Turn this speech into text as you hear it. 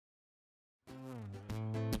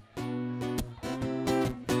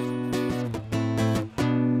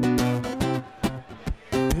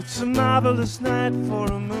It's a marvelous night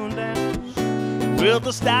for a moon dance, with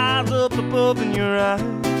the stars up above in your eyes.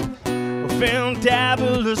 A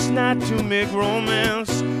fantabulous night to make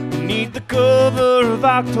romance beneath the cover of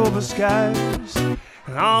October skies.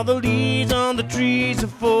 And all the leaves on the trees are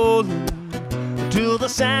falling to the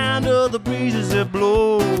sound of the breezes that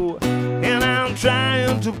blow. And I'm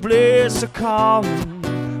trying to place a calling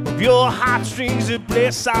of your heartstrings that play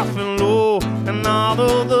soft and low. And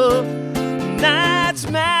although the night's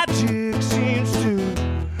magic seems to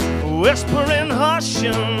whisper and hush,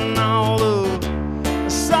 and all the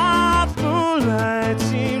soft moonlight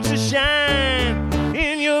seems to shine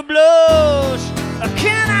in your blush,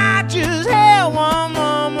 can I just have one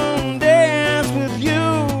more moon dance with you,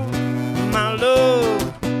 my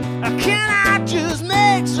love? Can I just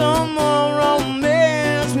make some more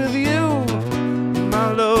romance with you,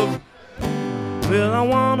 my love? Well, I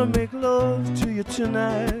wanna make love to you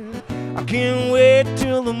tonight. I can't wait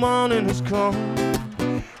till the morning has come,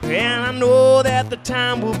 and I know that the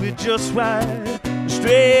time will be just right.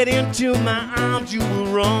 Straight into my arms you will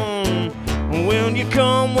run. When you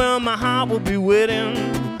come, well, my heart will be waiting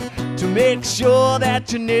to make sure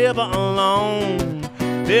that you're never alone.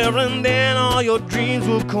 There and then all your dreams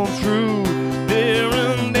will come true. There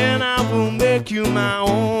and then I will make you my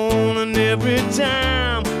own. And every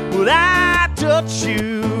time when I touch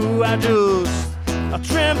you, I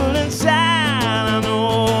tremble inside. I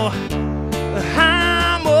know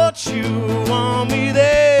how much you want me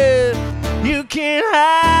there. You can't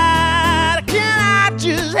hide. Can I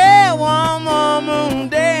just have one more moon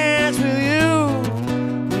dance with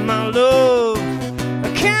you, my love?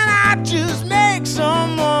 Can I just make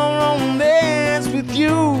some more romance with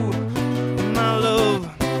you, my love?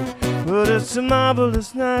 But it's a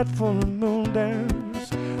marvelous night for a moon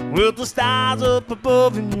dance, with the stars up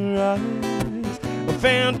above in your eyes. A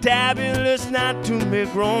fantabulous night to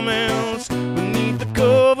make romance beneath the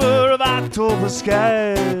cover of October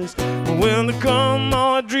skies. When they come,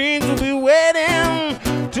 all dreams will be waiting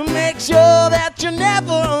to make sure that you're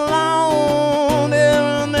never alone. There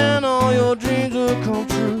and then all your dreams will come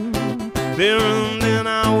true. There and then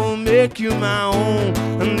I will make you my own.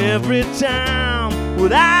 And every time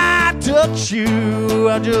when I touch you,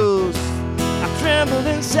 I tremble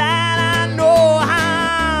inside. I know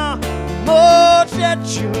how much that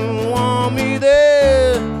you want me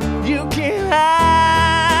there. You can't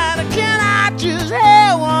hide. Can I just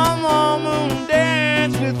have one more moon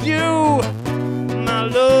dance with you, my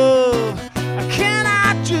love? Can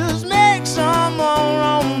I just make some more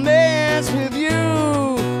romance with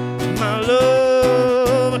you, my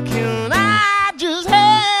love? Can I just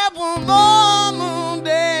have one more moon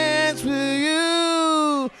dance with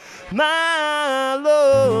you, my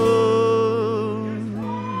love?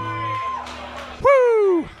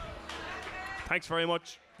 Woo! Thanks very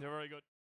much. You're very good.